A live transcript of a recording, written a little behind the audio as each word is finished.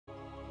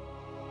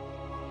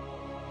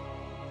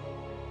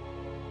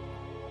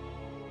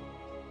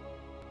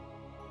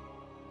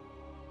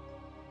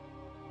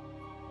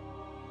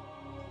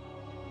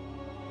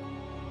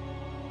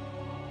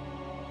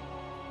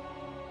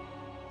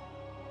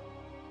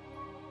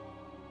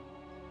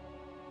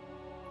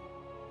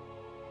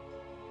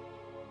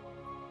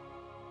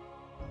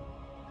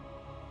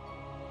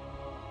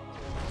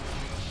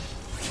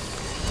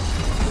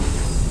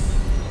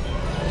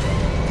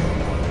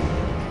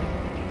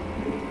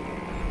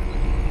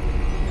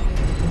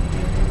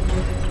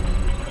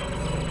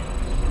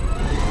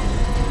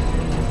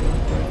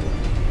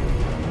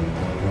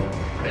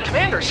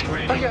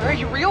geysers! Are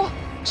you real?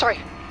 Sorry,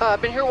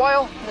 been here a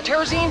while. The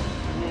terrazine,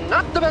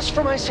 not the best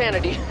for my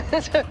sanity.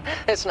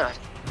 It's not.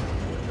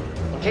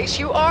 In case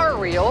you are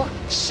real,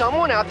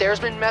 someone out there's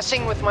been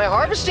messing with my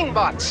harvesting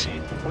bots.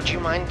 Would you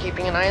mind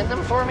keeping an eye on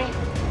them for me?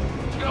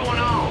 What's going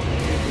on?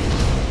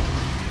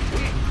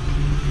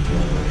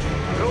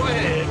 Go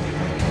ahead.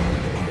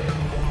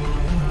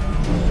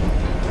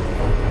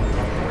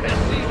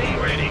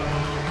 SCV ready.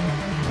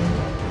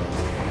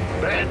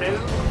 Bad news?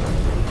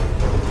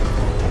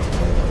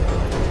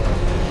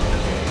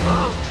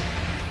 Huh?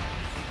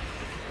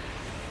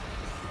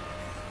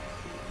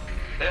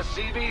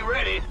 SCV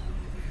ready.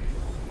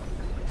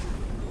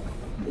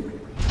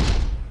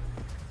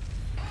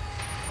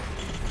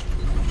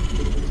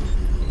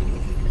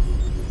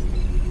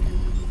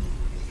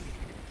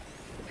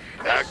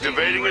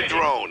 Activating a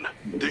drone.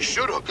 This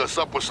should hook us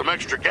up with some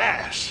extra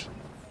gas.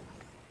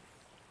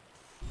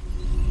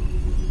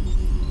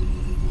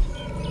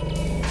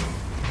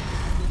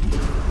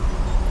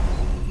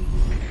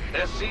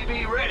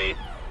 SCV ready.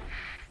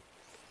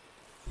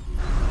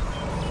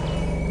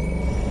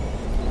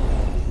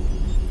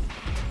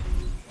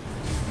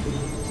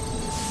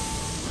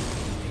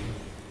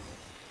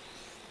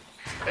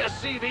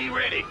 SCV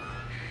ready.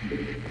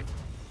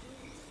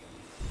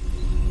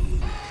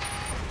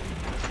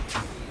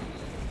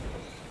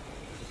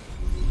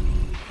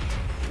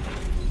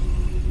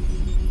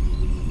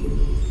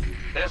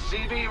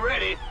 SCV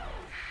ready.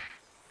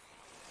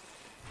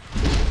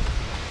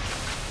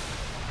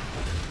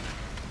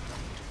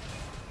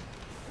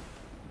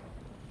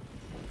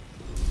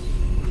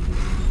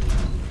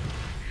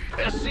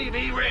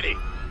 SCV ready.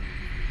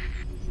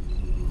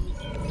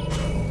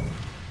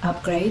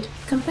 Upgrade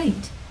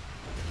complete.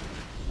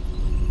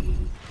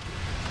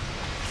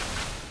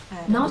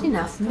 Not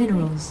enough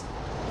minerals.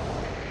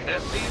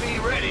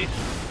 SCV ready.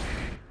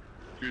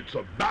 It's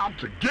about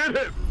to get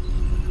him!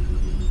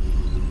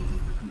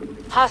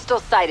 Hostile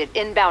sighted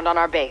inbound on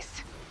our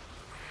base.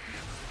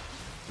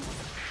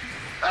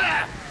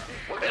 Ah!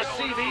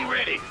 SCV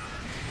ready.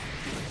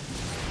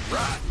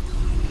 Right.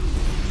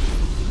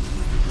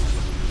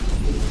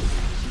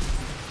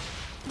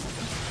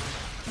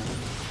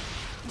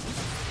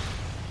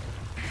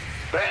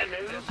 Bad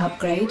news.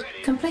 Upgrade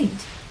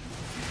complete.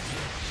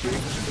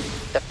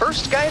 The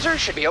first geyser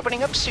should be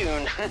opening up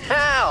soon.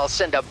 I'll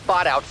send a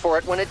bot out for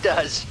it when it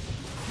does.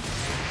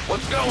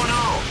 What's going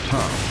on?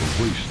 Time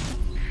for waste.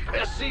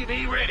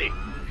 SCV ready. Go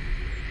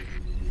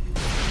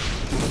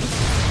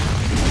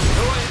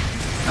ahead.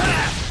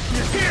 Ah!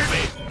 You scared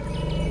me!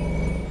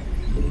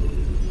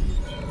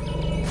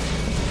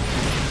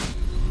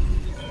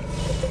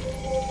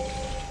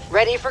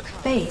 Ready for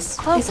Base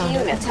close is under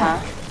units,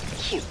 attack. huh?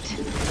 Cute.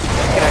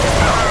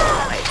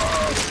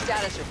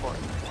 Status report.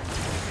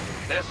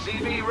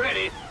 SCV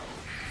ready.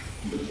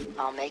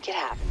 I'll make it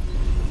happen.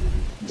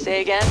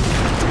 Say again.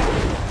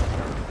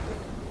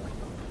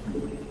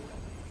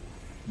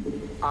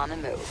 On the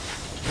move.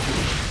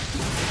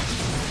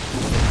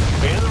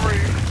 In the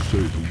rear.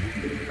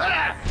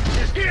 Ah!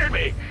 You scared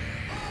me!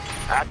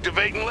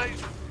 Activating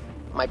laser.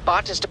 My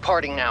bot is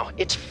departing now.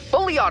 It's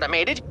fully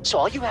automated, so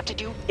all you have to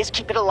do is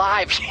keep it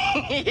alive.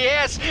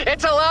 Yes,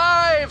 it's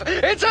alive!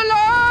 It's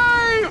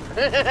alive!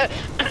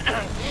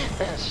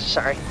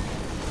 Sorry.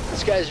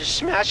 These guys are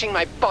smashing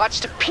my bots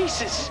to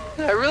pieces.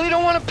 I really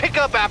don't want to pick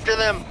up after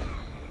them.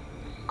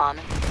 On.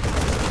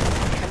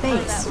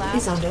 Base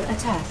is under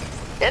attack.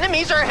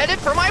 Enemies are headed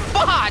for my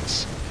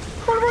bots!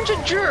 What a bunch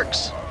of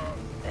jerks.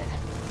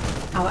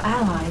 Our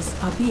allies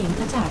are being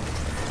attacked.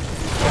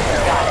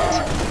 Got it.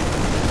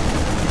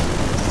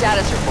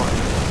 Status report.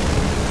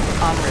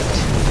 En route.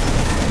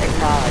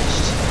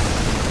 Acknowledged.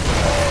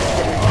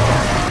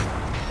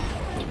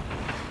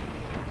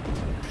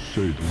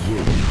 Say the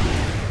word.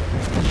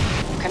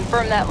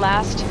 Confirm that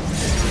last.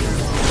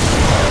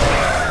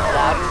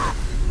 Loud.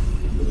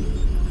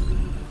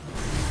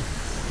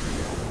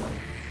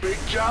 Big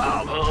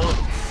job,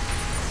 huh?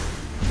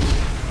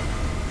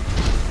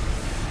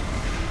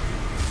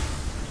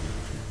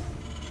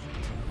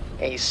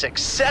 A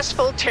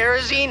successful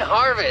terrazine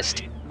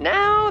harvest.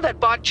 Now that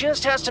bot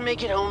just has to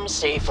make it home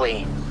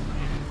safely.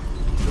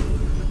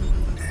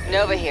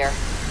 Nova here.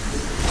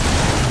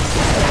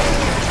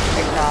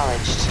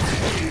 Acknowledged.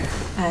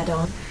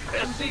 Add-on.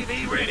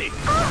 SCV ready.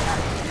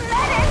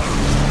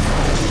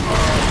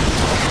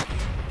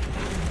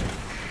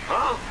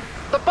 Huh?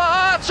 The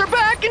bots are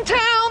back in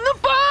town! The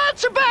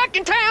bots are back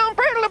in town!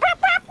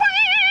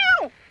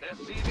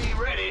 SCV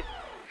ready.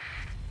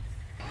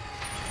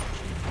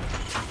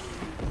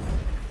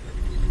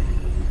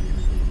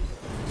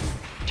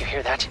 Do you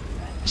hear that?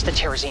 It's the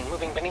terrazine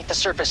moving beneath the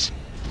surface.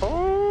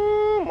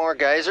 Oh, more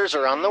geysers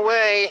are on the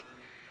way.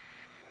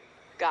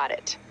 Got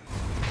it.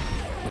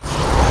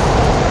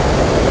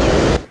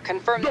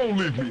 Confirm. Don't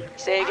leave me.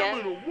 Say I'm again.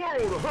 in a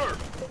world of hurt.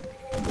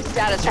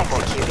 Status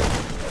report. Executed.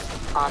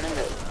 On the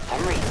move.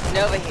 I'm reading.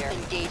 Nova here.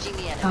 Engaging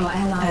the enemy. Our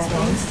allies'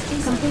 base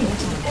is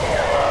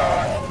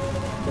complete.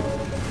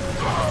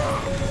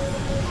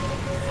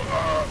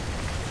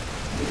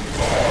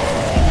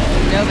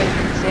 Nova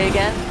here. Say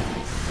again.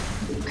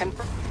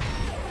 Confirm.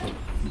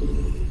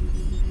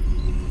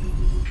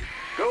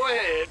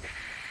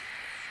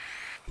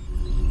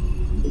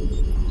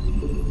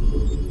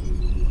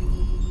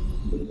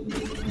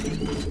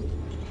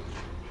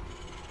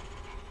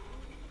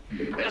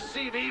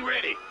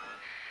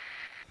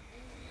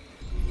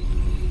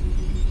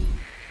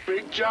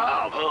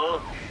 job, huh?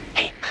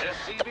 Hey,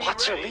 the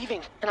bots are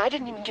leaving, and I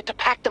didn't even get to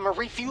pack them a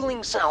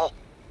refueling cell.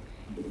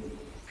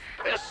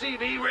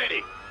 SCV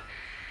ready.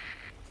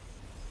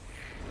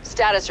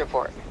 Status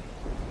report.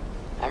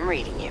 I'm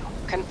reading you.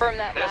 Confirm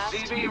that last.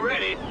 SCV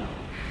ready.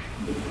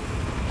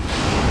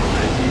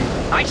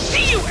 I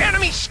see you,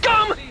 enemy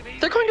scum!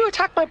 They're going to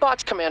attack my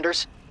bots,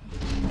 commanders.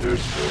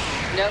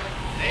 No.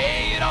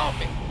 Lay it on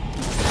me.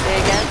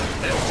 Say again.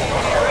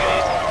 SCV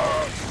ready.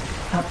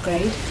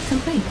 Upgrade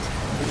complete.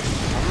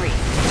 I'm reading.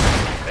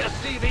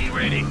 SCV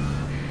ready.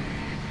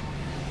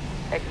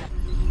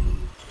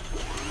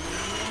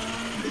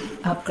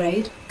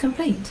 Upgrade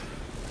complete.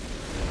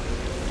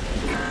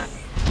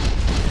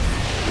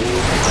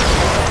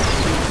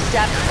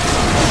 Status.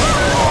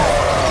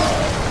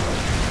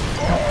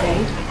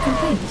 Upgrade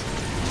complete.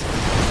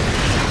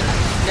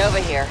 Nova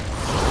here.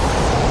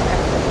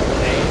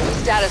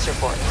 Status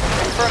report.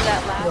 Confirm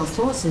that Your last.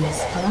 forces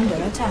are under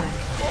attack.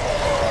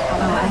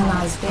 Our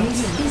allies'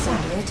 base is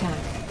under attack.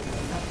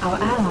 Our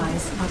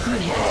allies are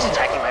being It's attacked.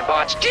 attacking my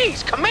bots.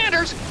 Jeez,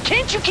 commanders!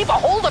 Can't you keep a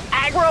hold of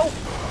aggro?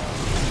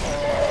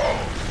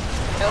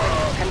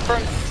 Nova.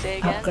 Confirm. Say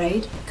again.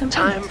 Upgrade complete.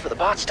 Time for the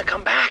bots to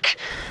come back.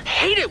 I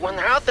hate it when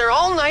they're out there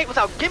all night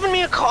without giving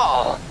me a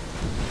call.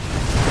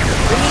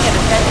 Bringing a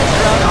defensive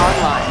drone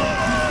online.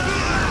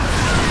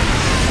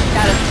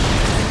 Status.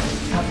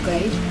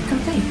 Upgrade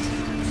complete.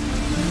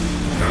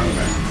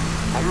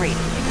 I'm reading.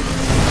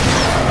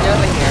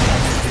 Nova here.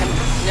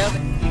 Nova.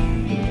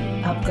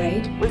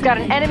 Upgrade. We've got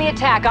an enemy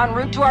attack en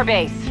route to our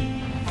base.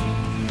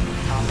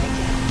 I'll make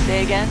it.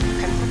 Say again.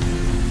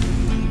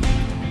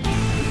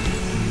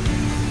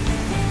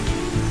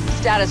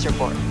 Status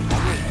report.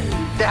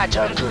 That's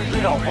a good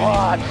little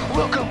bot.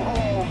 Welcome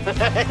home.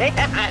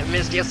 I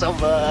missed you so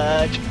much.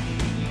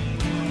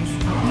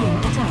 Are being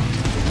attacked.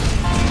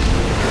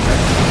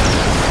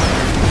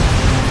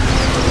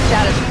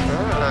 Status.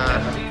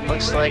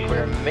 Looks like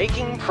we're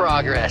making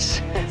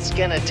progress. It's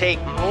gonna take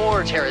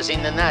more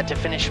terrazine than that to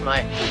finish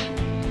my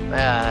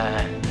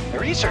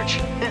research.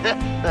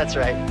 That's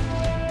right.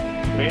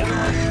 Man,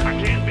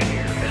 I can't be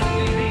here.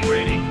 SCV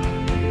ready.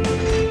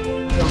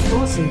 Your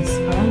forces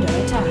are under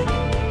attack.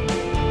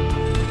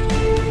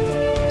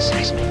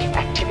 Seismic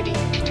activity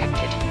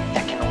detected.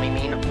 That can only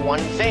mean one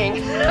thing.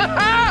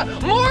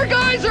 More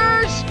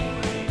geysers!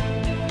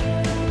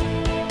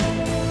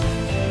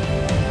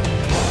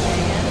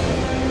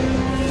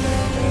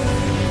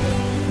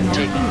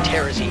 Taking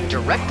terrazine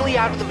directly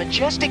out of the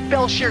majestic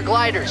Belshire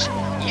gliders.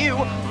 You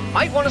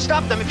might want to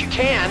stop them if you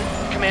can,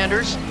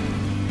 commanders.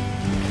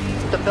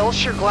 The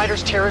Belshire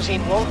glider's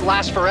terrazine won't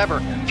last forever.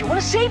 If you want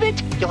to save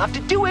it, you'll have to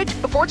do it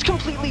before it's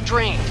completely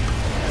drained.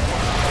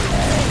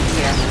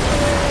 Here.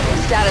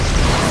 Status.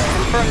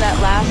 Confirm that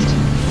last.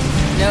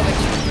 Nova.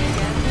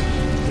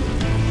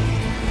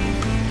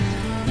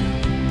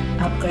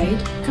 Upgrade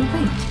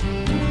complete.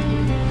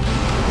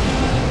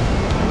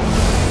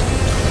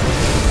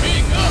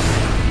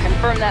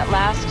 Confirm that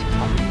last.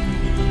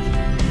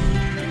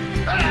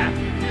 Ah!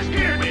 You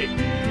scared me.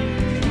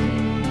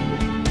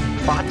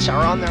 Bots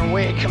are on their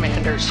way,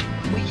 commanders.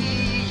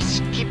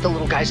 Please keep the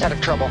little guys out of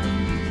trouble.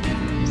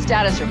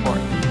 Status report.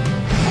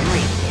 I'm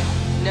reading you.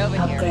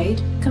 Nova here.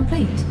 Upgrade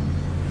complete.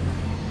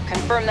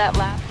 Confirm that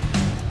last.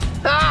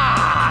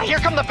 Ah! Here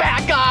come the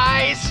bad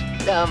guys!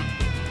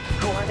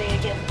 Who are they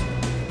again?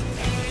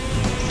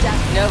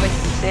 Nova.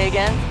 Say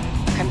again.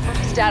 Confirm.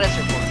 Status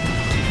report.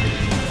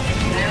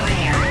 Nova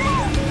here.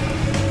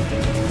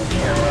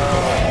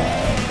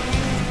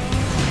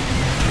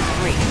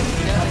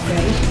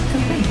 Upgrade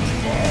complete.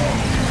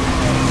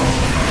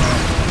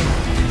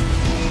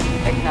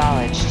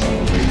 Acknowledged.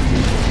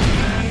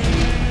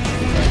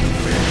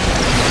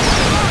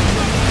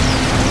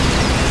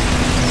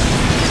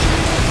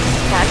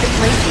 Time to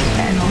play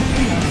defense. North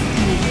North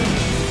delivered.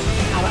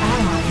 Our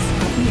allies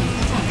are being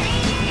attacked.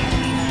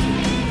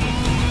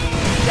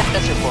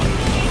 Status report.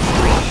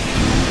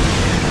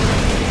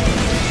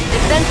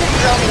 Defensive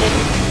drone in.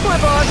 My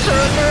bots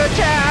are under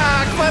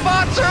attack! My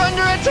bots are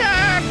under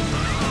attack!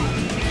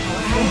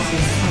 Our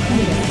forces are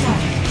under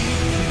attack.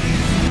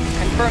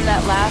 Confirm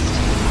that last.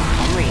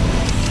 I'm reading.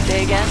 Say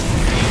again.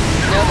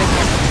 Nova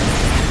here.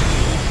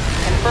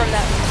 Confirm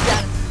that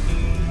status.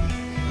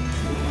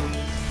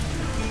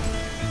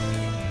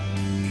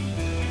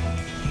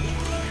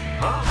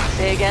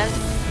 Say again.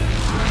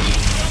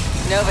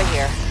 Nova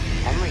here.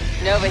 I'm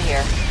reading. Nova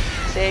here.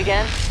 Say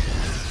again.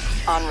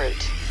 En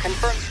route.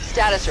 Confirm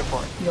status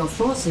report. Your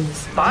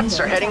forces Bots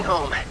under are heading attack.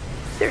 home.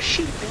 They're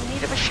sheep in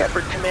need of a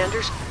shepherd,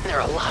 commanders, and there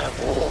are a lot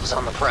of wolves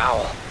on the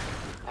prowl.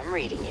 I'm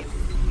reading you.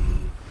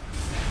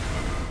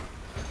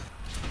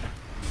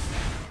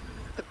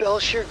 The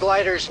Belshire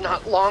glider's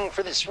not long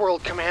for this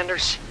world,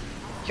 commanders.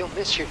 You'll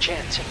miss your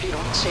chance if you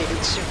don't save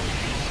it soon.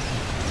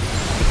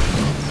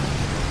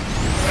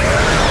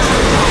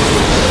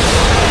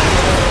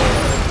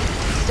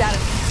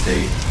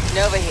 Status.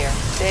 Nova here.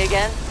 Say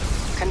again.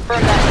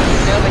 Confirm that.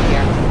 Nova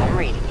here. I'm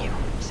reading you.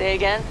 Say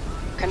again.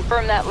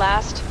 Confirm that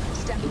last.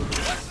 What's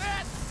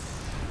that?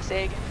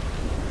 Say again.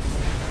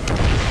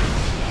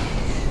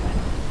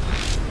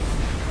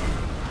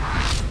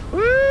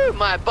 Woo!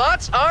 My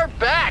bots are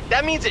back!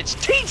 That means it's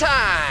tea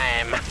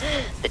time!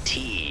 The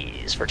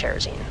T is for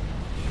Terrazine.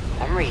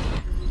 I'm reading.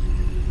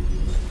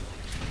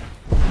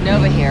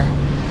 Nova here.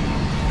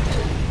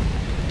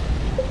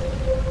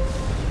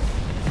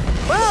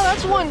 Well,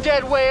 that's one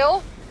dead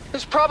whale.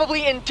 It's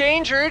probably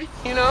endangered,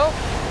 you know?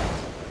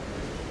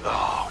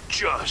 Oh,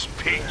 just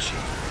peachy.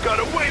 Got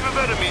a wave of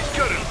enemies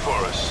gunning for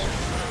us.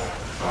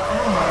 Our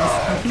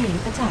allies are being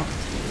attacked.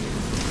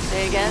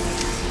 Say again?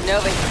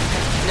 Nova.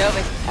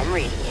 Nova. I'm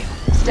reading you.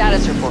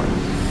 Status report.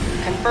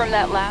 Confirm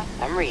that last.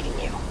 I'm reading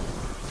you.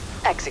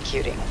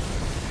 Executing.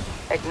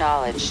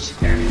 Acknowledged.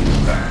 Nova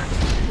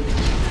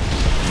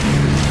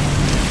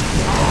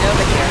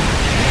here.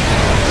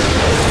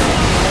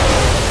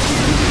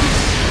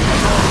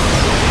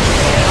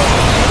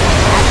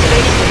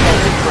 Activating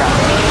defensive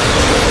drone.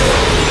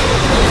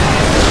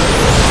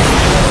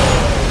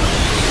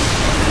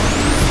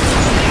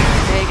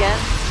 Say again?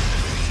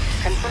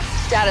 Confirm.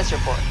 Status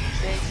report.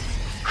 Say.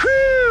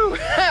 Whew!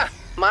 Ha!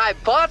 My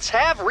bots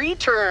have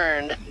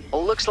returned.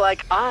 Looks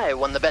like I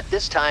won the bet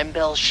this time,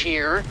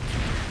 Belshir.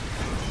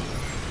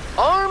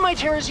 Are my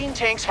Terrazine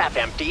tanks half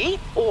empty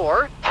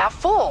or half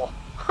full?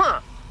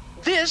 Huh.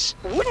 This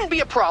wouldn't be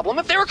a problem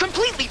if they were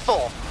completely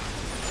full.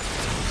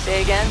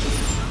 Say again?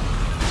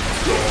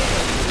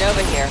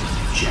 Nova here.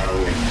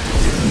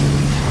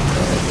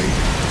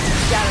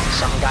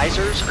 Some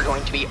geysers are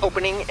going to be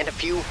opening in a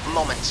few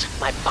moments.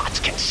 My bots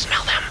can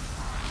smell them.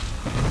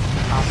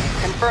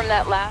 Confirm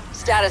that last.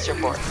 Status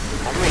report.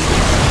 I'm reading.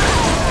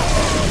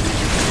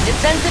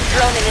 Defensive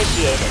drone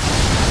initiated.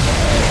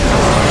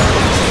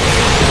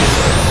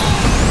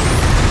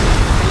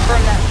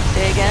 Confirm that.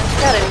 Say again.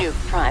 Got a nuke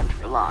primed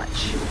for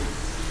launch.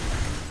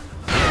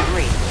 I'm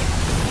reading.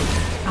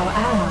 Our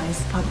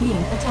allies are being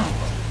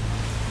attacked.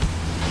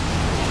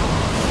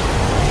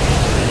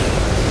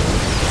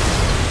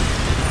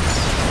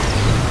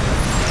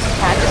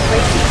 Time to play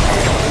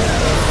defense.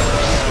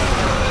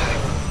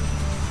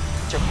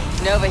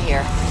 Nova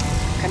here.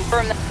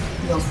 Confirm that.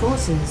 Your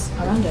forces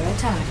are under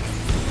attack.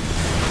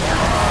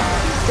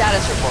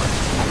 Status report.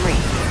 I'm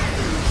reading.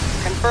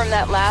 Confirm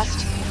that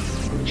last.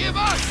 Give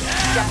us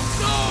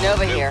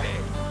Nova here.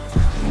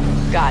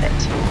 Got it.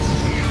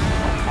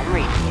 I'm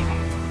reading you.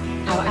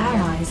 Our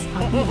allies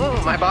are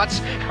being My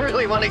bots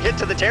really want to get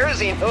to the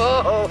Terrazine.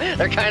 Oh,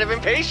 they're kind of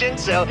impatient,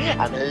 so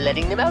I'm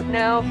letting them out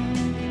now.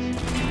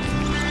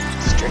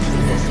 Strictly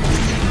business.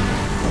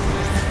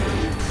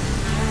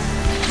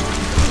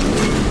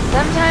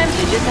 Sometimes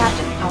you just have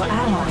to. Our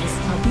allies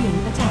are being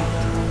attacked.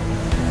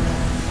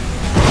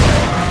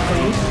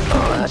 Upgrade.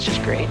 Oh, that's just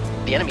great.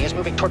 The enemy is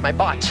moving toward my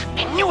bots.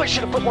 I knew I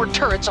should have put more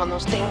turrets on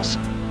those things.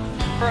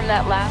 Confirm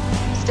that last.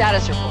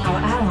 Status report.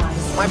 Our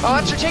allies. My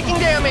bots are taking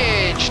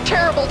damage.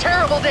 Terrible,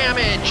 terrible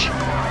damage.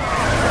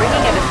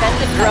 Bringing a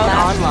defensive drone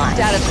online.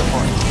 Status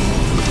report.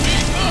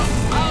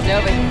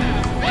 Nova.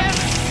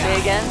 Say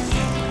again.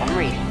 I'm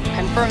reading.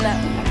 Confirm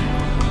that.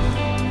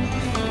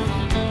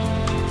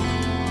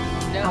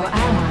 Our Nova.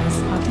 allies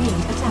are being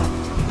attacked.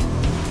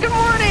 Good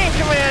morning,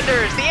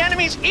 Commanders. The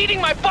enemy's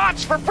eating my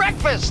bots for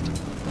breakfast.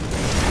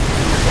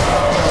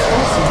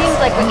 Seems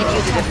like we could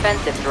use a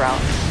defensive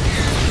drone.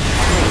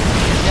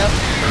 Nope.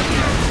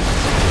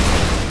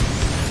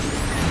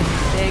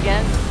 Say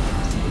again.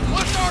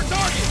 What's our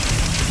target?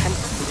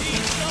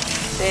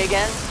 Say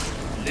again.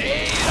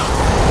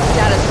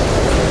 Status.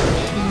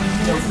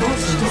 Your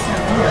forces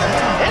are under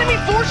attack. Enemy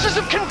forces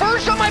have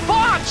converged on my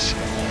bots.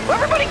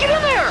 Everybody get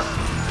in there.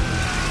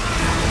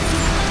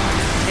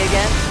 Say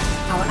again.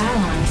 Our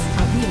allies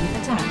are being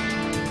attacked.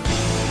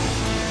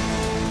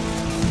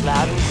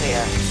 Loud and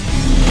clear.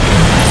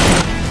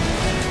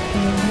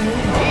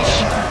 Yeesh.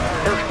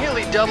 They're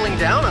really doubling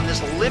down on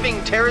this living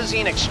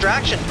Terrazine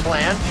extraction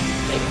plan.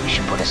 Maybe we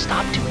should put a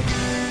stop to it.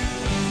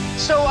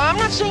 So I'm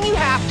not saying you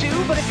have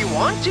to, but if you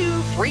want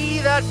to, free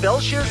that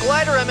Belshir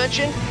glider I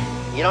mentioned.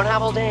 You don't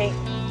have all day.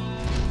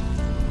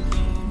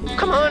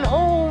 Come on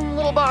home,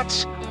 little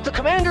bots. The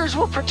Commanders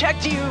will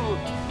protect you. Time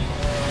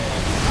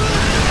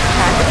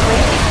to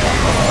play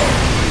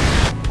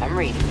defense. I'm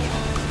reading you.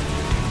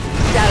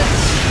 Status.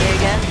 Say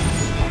again.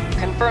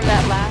 Confirm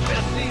that last.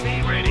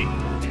 SCV ready.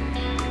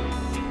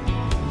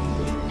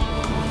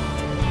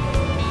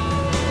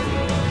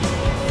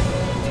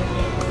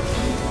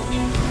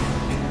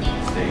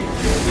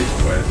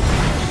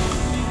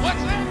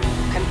 What's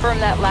that? Confirm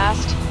that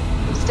last.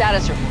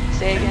 Status report.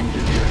 Say again.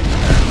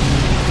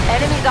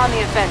 Enemies on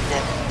the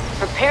offensive.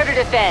 Prepare to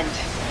defend.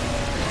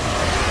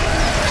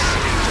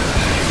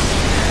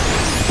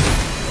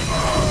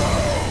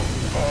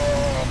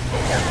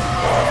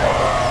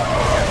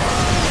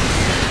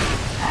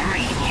 I'm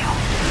reading you.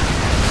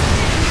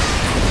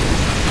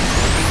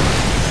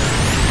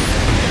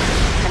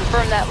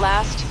 Confirm that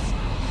last.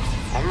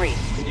 I'm reading.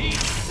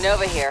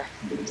 Nova here.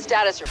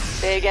 Status report.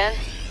 Say again.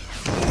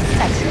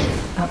 Execute.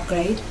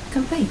 Upgrade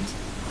complete.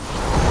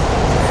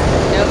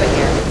 Nova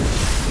here.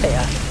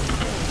 Hey,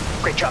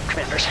 great job,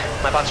 Commanders.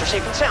 My bots are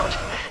safe and sound.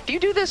 Do you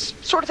do this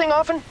sort of thing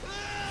often?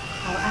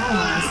 Our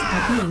allies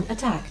are being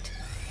attacked.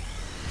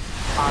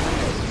 On the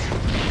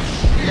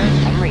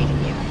move. I'm reading.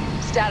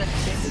 Status.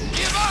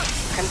 Give up!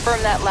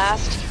 Confirm that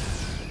last.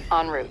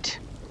 En route.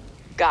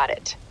 Got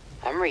it.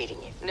 I'm reading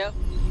you. No.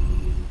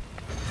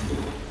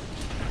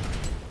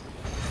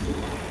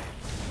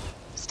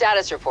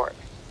 Status report.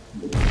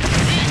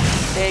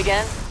 Say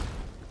again.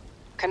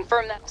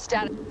 Confirm that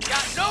status.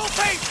 Got no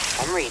faith!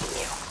 I'm reading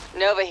you.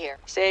 Nova here.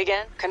 Say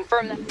again.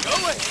 Confirm that. Go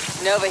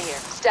ahead! Nova here.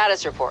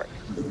 Status report.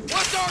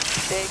 What's our...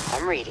 Say.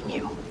 I'm reading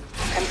you.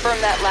 Confirm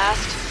that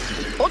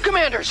last. Look,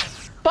 Commanders!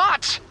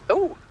 Bots!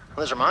 Oh,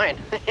 those are mine.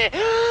 And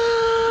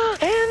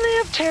they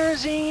have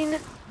terrazine.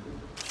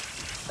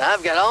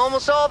 I've got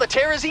almost all the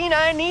terrazine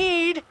I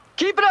need.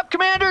 Keep it up,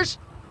 Commanders!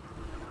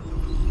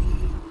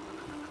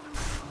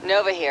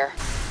 Nova here.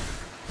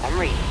 I'm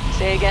reading.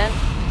 Say again.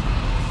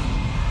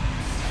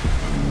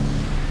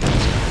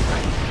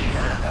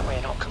 That way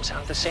it all comes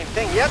out to the same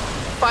thing. Yep.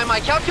 By my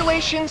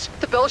calculations,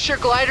 the Belshire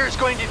glider is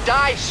going to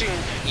die soon.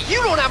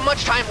 You don't have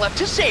much time left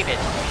to save it.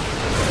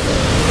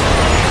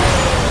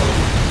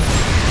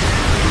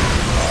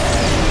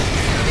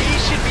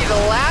 These should be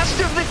the last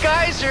of the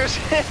geysers.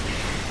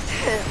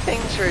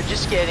 Things are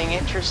just getting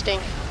interesting.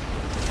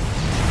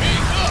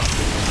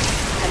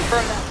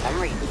 Confirm that. I'm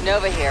reading.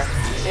 Nova here.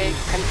 Say.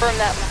 Confirm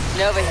that.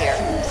 Nova here.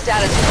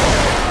 Status.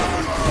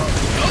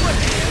 Go ahead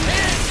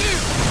and do!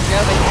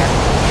 Nova here.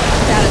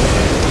 Status.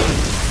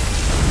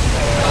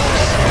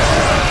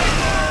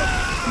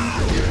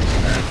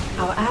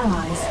 Our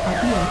allies are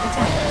being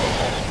attacked.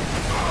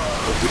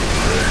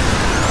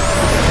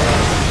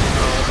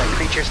 Oh, that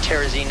creature's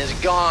terrazine is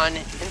gone,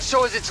 and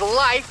so is its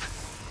life.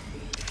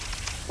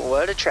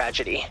 What a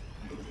tragedy.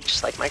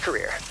 Just like my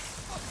career.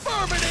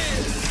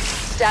 Affirmative!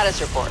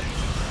 Status report.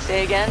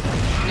 Say again.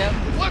 No.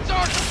 What's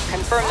our...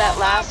 Confirm that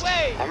last.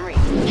 way! I'm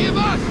reading. Give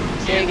us!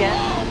 Say again.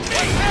 What's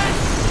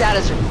that?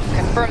 Status report.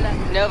 Confirm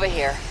that. Nova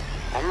here.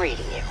 I'm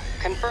reading you.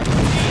 Confirm.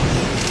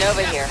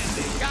 Nova here.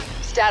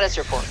 Status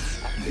report.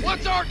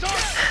 What's our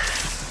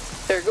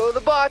target? There go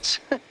the bots.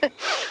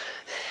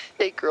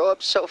 They grow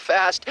up so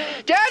fast.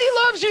 Daddy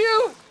loves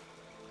you!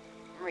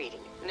 I'm reading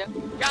you. No.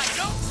 Got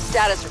no...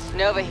 Status report.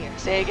 Nova here.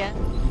 Say again.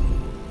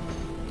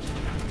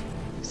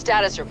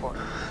 Status report.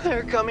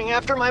 They're coming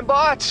after my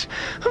bots.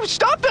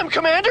 Stop them,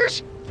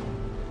 Commanders!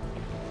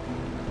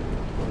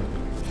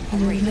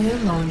 Nuclear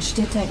launch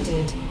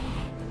detected.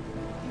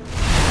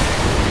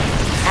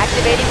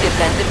 Activating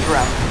defensive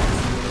drone.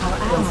 Our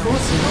allies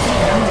forces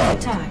are under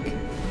attack.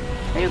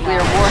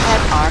 Nuclear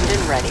warhead armed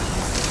and ready.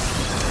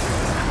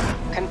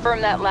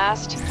 Confirm that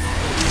last. En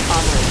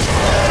route.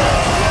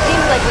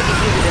 Seems like we could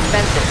use a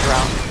defensive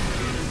drone.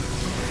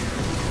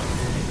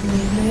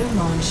 Nuclear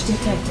launch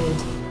detected.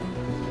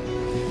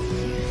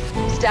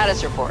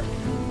 Status report.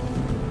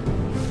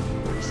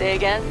 Say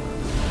again.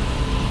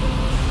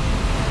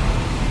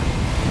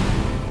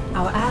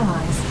 Our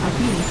allies are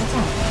being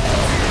attacked.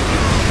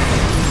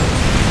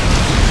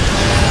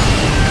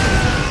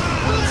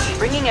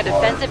 Bringing a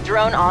defensive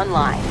drone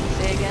online.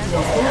 Say again.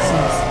 Your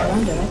forces are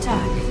under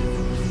attack.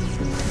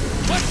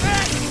 What's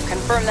that?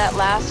 Confirm that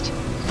last.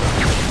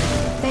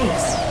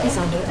 Base is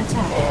under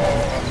attack.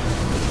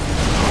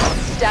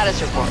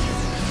 Status report.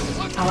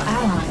 Our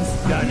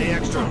allies are Got any being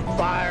extra attacked.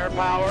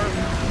 firepower?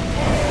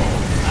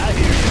 I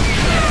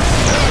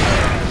hear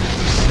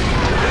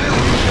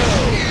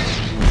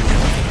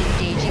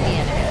Engaging the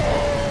enemy.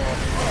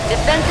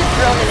 Defensive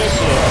drone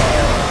initiated.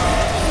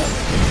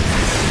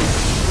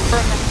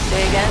 Confirm that.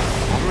 Say again.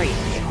 I'm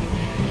reading you.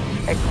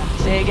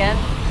 Say again.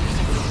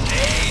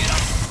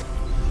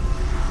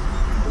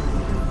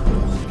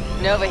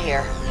 Nova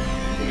here.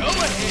 Go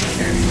ahead!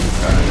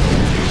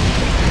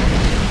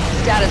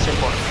 Status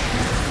report.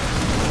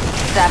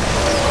 7.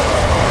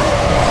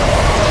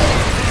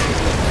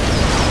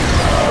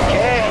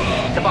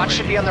 Okay, the bots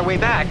should be on their way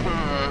back.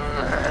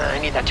 I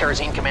need that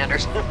terrazine,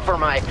 Commanders, for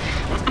my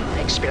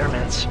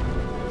experiments.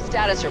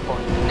 Status report.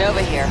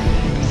 Nova here.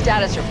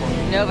 Status report.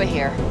 Nova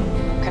here.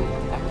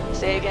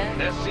 Say again.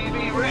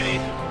 SCV ready.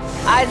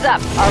 Eyes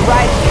up. Our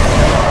ride here.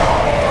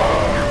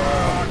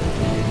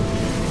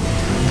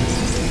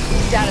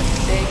 Status.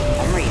 Say.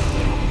 I'm reading.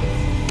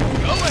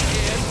 Go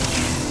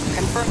ahead.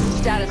 Confirm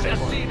status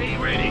report. SCV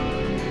ready.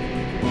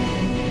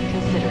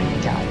 Considering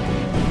the done.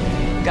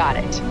 Got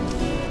it.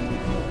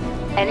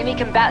 Enemy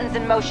combatants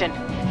in motion.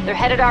 They're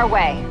headed our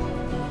way.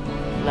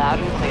 Loud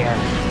and clear.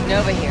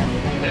 Nova here.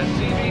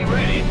 SCV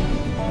ready.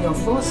 Your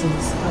forces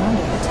are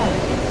under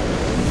attack.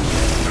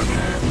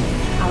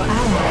 Our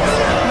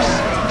allies.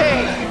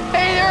 Hey,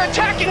 they're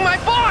attacking my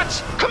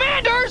bots!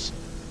 Commanders!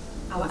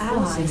 Our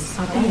allies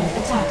are being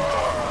attacked.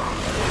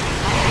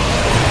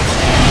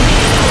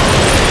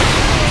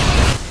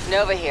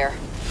 Nova here.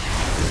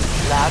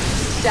 Loud.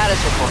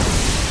 Status report.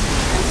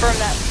 Confirm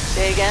that.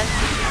 Say again.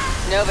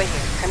 Nova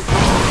here.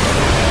 Confirm.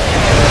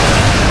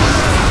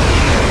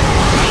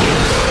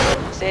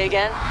 Say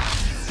again.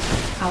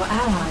 Our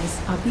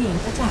allies are being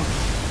attacked.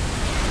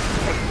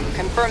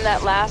 Confirm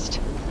that last.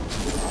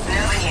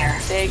 Nova here.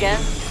 Say again.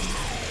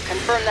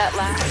 Confirm that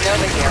last.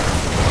 Nova here.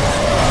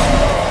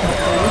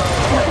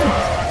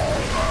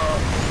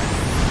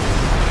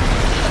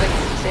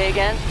 Say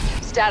again.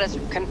 Status.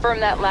 Confirm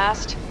that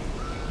last.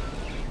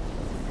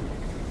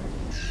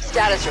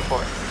 Status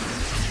report.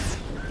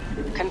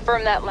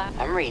 Confirm that last.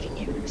 I'm reading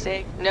you.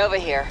 See? Nova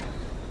here.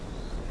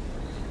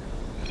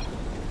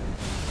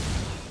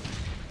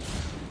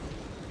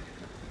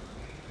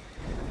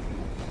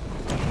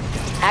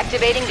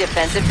 Activating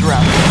defensive drone.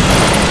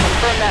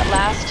 Confirm that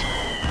last.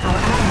 Our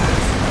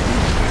allies.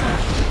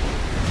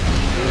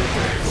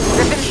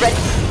 Griffin's ready.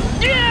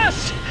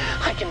 Yes!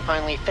 I can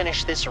finally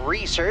finish this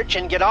research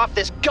and get off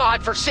this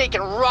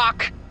godforsaken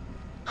rock.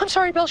 I'm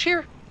sorry,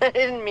 Belshir. I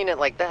didn't mean it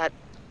like that.